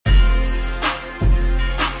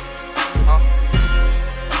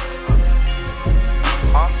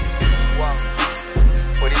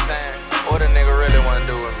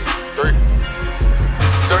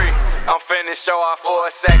show off for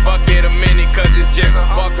a sec. Fuck it a minute, cause it's jigger.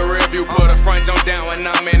 Fuck a review, put a front jump down when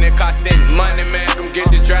I'm in the car sitting. Money man, come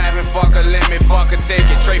get the driving, fuck a limit, fuck a ticket.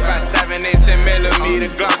 Tray 5, 7, and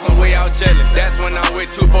 10mm Glocks, and we out chillin'. That's when I'm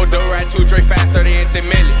with 2-4 door ride, 2 Tray 5, 30 and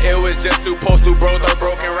 10mm. It was just 2 posts, 2 bros, 3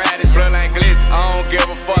 broken riders, bloodline glitz. I don't give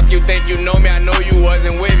a fuck, you think you know me, I know you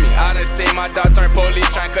wasn't with me. I done seen my dog turn police,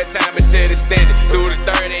 tryna cut time, but shit extended. Threw the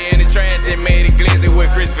 30 in the trash, they made it glizzy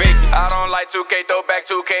with Chris Vicky. I don't like 2K, throw back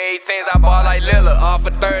 2K18s, I ball like Lilla. Off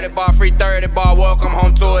a 30 bar, free 30 bar, welcome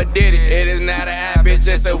home to a Diddy. It is not a app, it's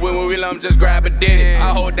just a when we lump, just grab a Diddy.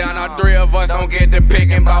 I hold down all 3 of us, don't get the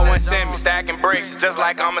picking by 1 cent. Stacking bricks, just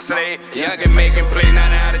like I'm a slave. Young and making plays, 9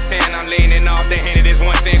 out of 10, I'm leaning off the hand of this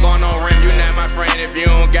 1 cent going on rim. You not my friend if you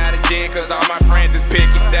don't got a gin, cause all my friends is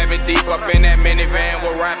picky. 7 deep up in that minivan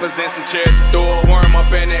with rappers and some chairs. Throw a worm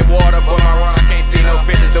up in that water, but my rock can't see no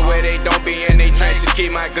fishes. The way they don't be in they trenches,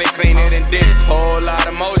 keep my glick cleaner than dishes. Whole lot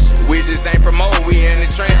of motion, we just ain't promoting, we in the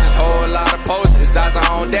trenches. Whole lot of posters, Zaza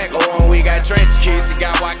on deck, oh, and we got trenches. Kissy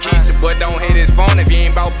got Waukesha, but don't hit his phone if you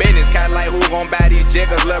ain't bout business. Kinda like who gon' buy these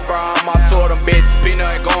jiggers, lil' bro, I'm off to them bitches.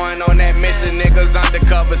 Peanut going on that mission, niggas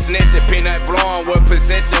undercover snitching. Peanut blowing with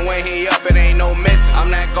position, when he up it ain't no missing. I'm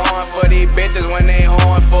not going for these bitches when they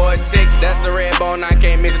horn for a ticket. That's a red bone, I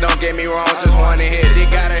can't miss it, don't get me wrong, just wanna hit it. They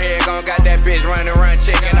got her head gone, got that bitch running around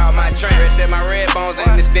checking out my train. Said my red bones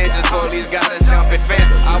and the stenches, police got us jumping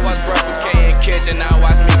fences. I was broke with K in kitchen, now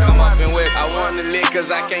watch me come up and whip. I wanna lick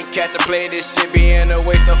cause I can't catch a play, this shit be in the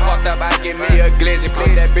way, so fucked up, I get me a glizzy.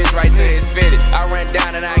 Play that bitch right to his fitted. I run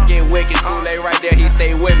down and I get wicked, Kool-Aid right there, he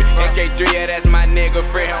stay with me. NK3, yeah, that's my nigga,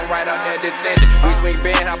 free him right out there detention. We swing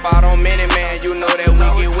band, hop out on mini man, you know that we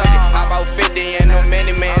get with it. Hop out 50 and no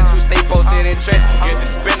mini mans who stay posted in trench. Get the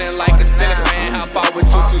spinning like a ceiling fan, hop out with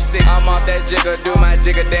 226. I'm off that jigger, do my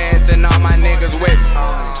jigger dance and all my niggas with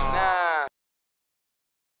me.